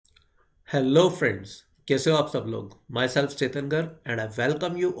Hello friends, कैसे हो आप सब लोग? Myself Chetan Sir and I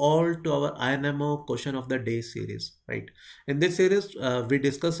welcome you all to our INMO Question of the Day series. Right. In this series, we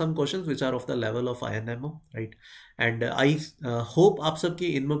discuss some questions which are of the level of INMO. Right. And I hope आप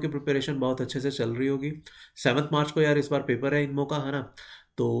सबकी INMO की preparation बहुत अच्छे से चल रही होगी. 7 मार्च को यार इस बार पेपर है INMO का, है ना?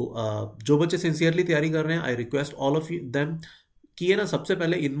 तो जो बच्चे सिंसियरली तैयारी कर रहे हैं, I request all of them कि ये ना सबसे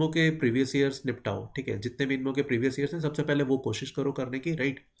पहले इनमो के प्रीवियस ईयर्स निपटाओ. ठीक है, जितने भी इनमो के प्रीवियस ईयर्स हैं सबसे पहले वो कोशिश करो करने की.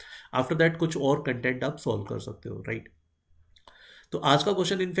 राइट. आफ्टर दैट कुछ और कंटेंट आप सॉल्व कर सकते हो. राइट. तो आज का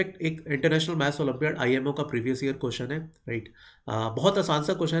क्वेश्चन इनफैक्ट एक इंटरनेशनल मैथ्स ओलंपियाड आईएमओ का प्रीवियस ईयर क्वेश्चन है. राइट. बहुत आसान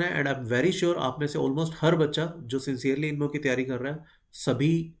सा क्वेश्चन है and I am very sure आप में से ऑलमोस्ट हर बच्चा जो सिंसियरली इनमो की तैयारी कर रहा है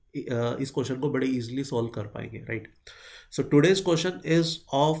सभी इस क्वेश्चन को बड़े इजीली सॉल्व कर पाएंगे. Right. So today's question is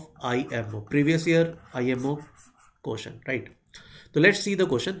of IMO previous year IMO question. Right. तो लेट्स सी द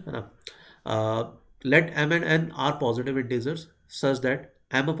क्वेश्चन, है ना. Late m and n are positive integers such that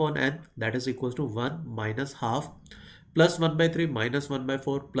m upon n that is equals to 1 minus half plus 1 by 3 minus 1 by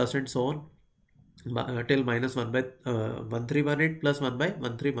 4 plus and so on till minus 1 by 1318 plus 1 by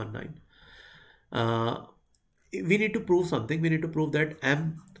 1319. We need to prove something. We need to prove that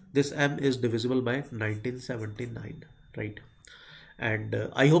this m is divisible by 1979. Right. And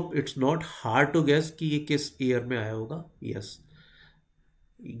I hope it's not hard to guess कि ये किस year में आया होगा. Yes.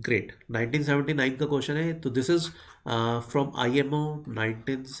 Great. 1979 का question है. तो this is from IMO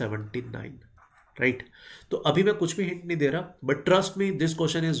 1979. Right. तो अभी मैं कुछ भी हिंट नहीं दे रहा, but trust me this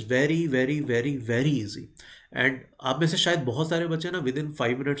question is very very very very easy. And आप में से शायद बहुत सारे बच्चे ना विद इन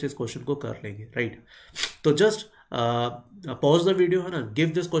 5 मिनट्स इस क्वेश्चन को कर लेंगे. राइट. तो जस्ट पॉज द वीडियो, है ना, give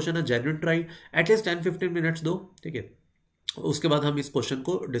this question a genuine try. At least 10-15 minutes दो. ठीक है. उसके बाद हम इस क्वेश्चन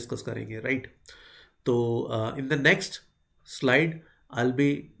को डिस्कस करेंगे. राइट. तो in the next slide I'll be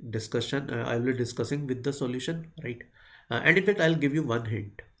discussing with the solution. Right. And in fact I'll give you one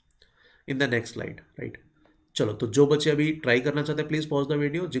hint in the next slide. Right. चलो, तो जो बच्चे अभी ट्राई करना चाहते हैं प्लीज पॉज द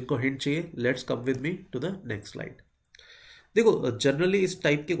वीडियो. जिनको हिंट चाहिए let's come with me to the next slide. देखो, जनरली इस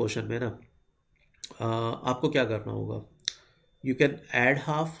टाइप के क्वेश्चन में ना आपको क्या करना होगा. You can add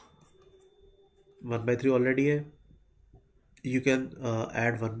half. 1/3 already है. यू कैन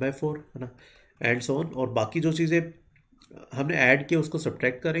ऐड 1/4, है ना, एंड सो ऑन. और बाकी जो चीज़ें हमने ऐड किया उसको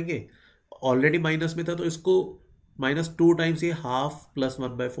सब्ट्रैक्ट करेंगे. ऑलरेडी माइनस में था तो इसको -2 टाइम्स ये हाफ प्लस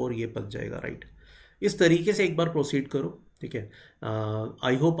 1/4 ये बन जाएगा. राइट. इस तरीके से एक बार प्रोसीड करो. ठीक है.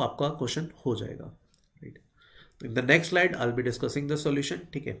 आई होप आपका क्वेश्चन हो जाएगा. राइट. तो in the next slide I will be discussing the solution.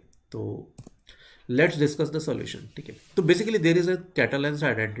 ठीक है. तो लेट्स डिस्कस द सॉल्यूशन. ठीक है. तो basically there is a कैटलाइंस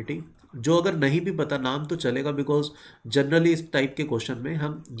identity जो अगर नहीं भी पता नाम तो चलेगा, बिकॉज जनरली इस टाइप के क्वेश्चन में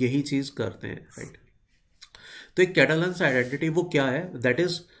हम यही चीज़ करते हैं. राइट. तो एक कैटलाइंस आइडेंटिटी वो क्या है. दैट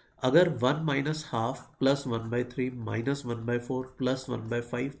इज अगर 1 minus half plus 1/3 minus 1/4 plus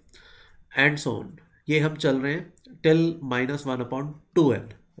 1/5 and so on, ये हम चल रहे हैं till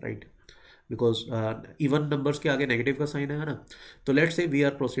 -1/2n. Right. Because even numbers के आगे नेगेटिव का साइन है ना. तो let's say we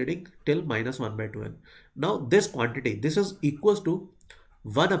are proceeding till -1/2n. Now this quantity this is equals to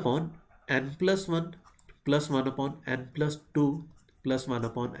 1/n plus 1 plus 1/n plus 2 plus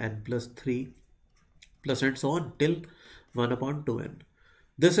 1/n plus 3 plus and so on till 1/2n.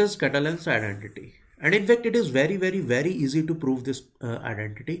 This is Catalan's identity. And in fact it is very very very easy to prove this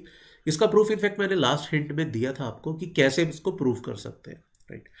identity. इसका proof in fact मैंने last hint में दिया था आपको कि कैसे इसको prove कर सकते हैं.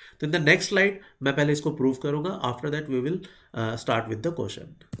 राइट. तो इन द नेक्स्ट स्लाइड मैं पहले इसको प्रूव करूंगा. After that we will start with the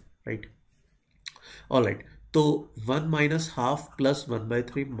question. Right. All right. तो 1 माइनस हाफ प्लस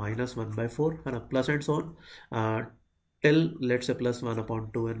 1/3 माइनस 1/4, है ना, plus and so on till let's say plus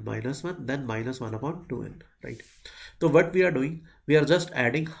 1/2n minus 1 then minus 1/2n. Right. So what we are doing, we are just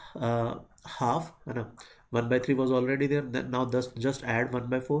adding half, है ना. 1/3 was already there. Then now just add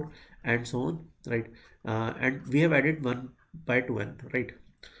 1/4 and so on. Right. And we have added 1/2n. Right.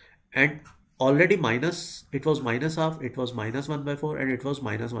 And already minus, it was minus half, it was minus 1/4 and it was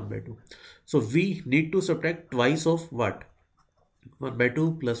minus 1/2. So we need to subtract twice of what? 1/2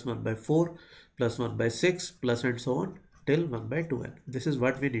 plus 1/4 plus 1/6 plus and so on till 1/2n. This is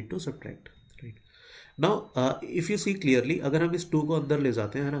what we need to subtract. Right. Now if you see clearly, अगर हम इस 2 को अंदर ले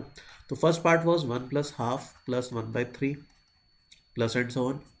जाते हैं, है ना, तो first part was 1 plus half plus 1/3 plus and so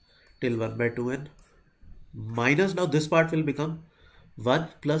on till 1/2n minus, now this part will become 1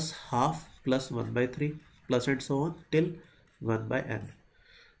 plus half plus 1/3 plus and so on till 1/n.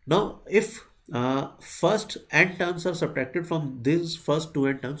 Now if first n terms are subtracted from these first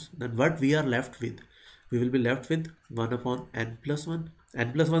 2n terms, then what we are left with, we will be left with 1/n plus 1. n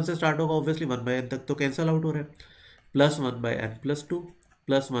plus 1 से start होगा obviously, 1/n तक तो cancel out हो रहा है, plus 1/n plus 2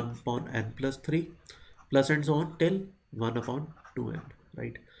 plus 1/n plus 3 plus and so on till 1/2n.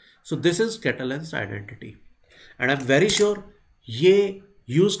 Right. So this is कैटलेंस identity and I am very sure ये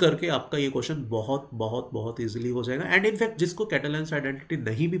use करके आपका ये क्वेश्चन बहुत बहुत बहुत इजीली हो जाएगा। एंड इनफैक्ट जिसको कैटलेंस आइडेंटिटी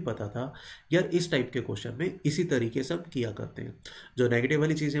नहीं भी पता था यार, इस टाइप के क्वेश्चन में इसी तरीके से हम किया करते हैं, जो नेगेटिव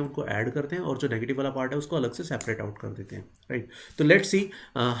वाली चीज़ें उनको ऐड करते हैं और जो नेगेटिव वाला पार्ट है उसको अलग से सेपरेट आउट कर देते हैं, राइट। तो let's see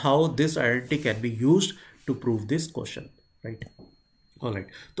how this identity can be used to prove this question, right. Alright,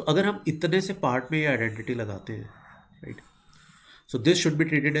 तो अगर हम इतने से पार्ट में ये आइडेंटिटी लगाते हैं, right, so this should be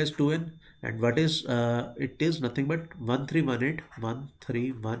treated as 2n, and what is it is nothing but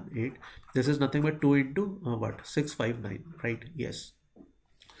 1318. This is nothing but 2 into what 659, right? Yes.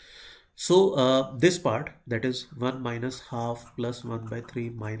 So this part, that is 1 minus half plus 1 by 3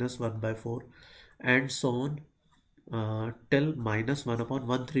 minus 1 by 4 and so on till minus 1 upon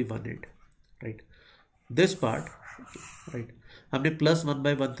 1318, right? This part, right, हमने plus 1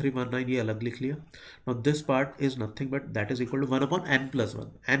 by 1319 ये अलग लिख लिया। Now this part is nothing but that is equal to 1 upon n plus 1,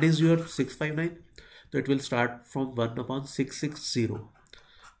 n is your 659, तो it will start from 1 upon 660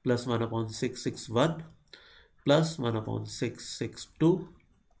 plus 1 upon 661 plus 1 upon 662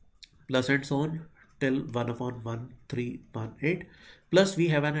 plus and so on till 1 upon 1318 plus we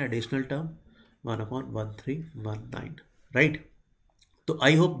have an additional term 1 upon 1319, right. तो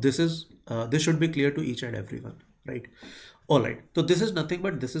I hope this should be clear to each and everyone, right? All right, so this is nothing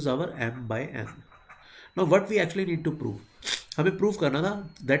but this is our m by n. Now what we actually need to prove, हमें prove करना था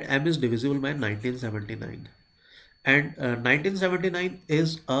that m is divisible by 1979 and 1979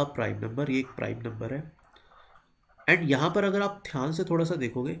 is a prime number, ये एक prime number है। and यहाँ पर अगर आप ध्यान से थोड़ा सा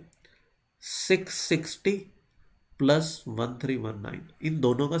देखोगे 660 plus 1319, इन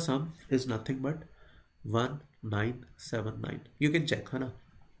दोनों का sum is nothing but 1979, you can check, है ना,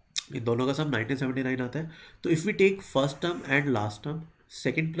 इन दोनों का सम 1979 आता है। तो if we take first term and last term,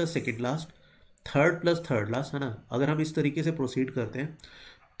 second plus second last, third plus third last, है ना, अगर हम इस तरीके से प्रोसीड करते हैं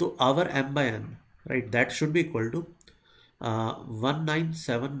तो our m by n, right, that should be equal to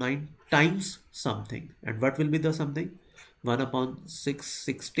 1979 times something, and what will be the something, 1 upon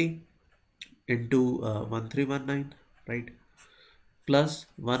 660 into 1319, right, plus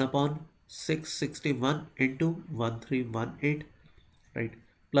 1 upon 661 into 1318, right,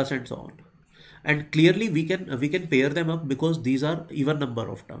 plus and so on. And clearly we can pair them up because these are even number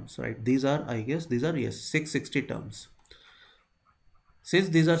of terms, right? These are, I guess these are, yes, 660 terms. Since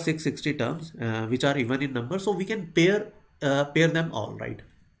these are 660 terms which are even in number, so we can pair them all, right?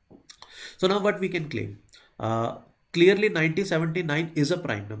 So now what we can claim, clearly 1979 is a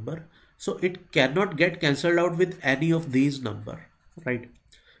prime number, so it cannot get cancelled out with any of these number, right?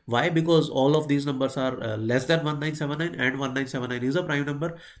 Why? Because all of these numbers are less than 1979 and 1979 is a prime number,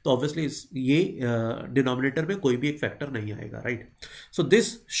 तो obviously ये denominator में कोई भी एक factor नहीं आएगा, right? So this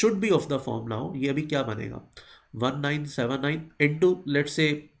should be of the form now, ये अभी क्या बनेगा, 1979 into, let's say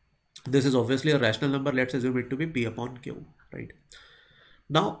this is obviously a rational number, let's assume it to be p upon q, right?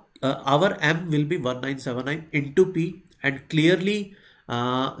 Now our m will be 1979 into p, and clearly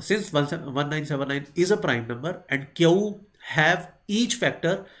since 1979 is a prime number and q have each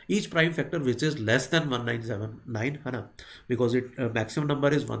prime factor which is less than 1979, है ना, because it maximum number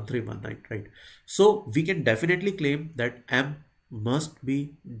is 1319, right? So we can definitely claim that m must be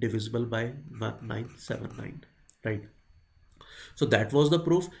divisible by 1979, right? So that was the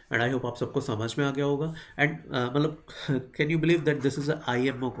proof, and I hope आप सबको समझ में आ गया होगा। and मतलब can you believe that this is a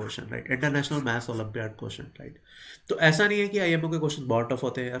IMO question, right? International Maths Olympiad question, right? तो ऐसा नहीं है कि IMO के क्वेश्चन बहुत टफ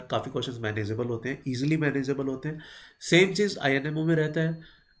होते हैं यार, काफ़ी क्वेश्चन मैनेजेबल होते हैं, इजीली मैनेजेबल होते हैं। सेम चीज़ INMO में रहता है,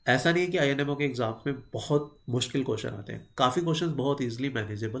 ऐसा नहीं है कि INMO के एग्जाम में बहुत मुश्किल क्वेश्चन आते हैं, काफ़ी क्वेश्चन बहुत ईजिली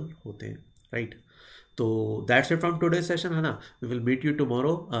मैनेजेबल होते हैं, राइट। तो that's it from today session, है ना। We will meet you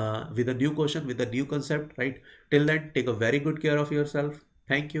tomorrow with a new question, with a new concept, right. Till then take a very good care of your self.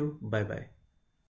 Thank you, bye bye.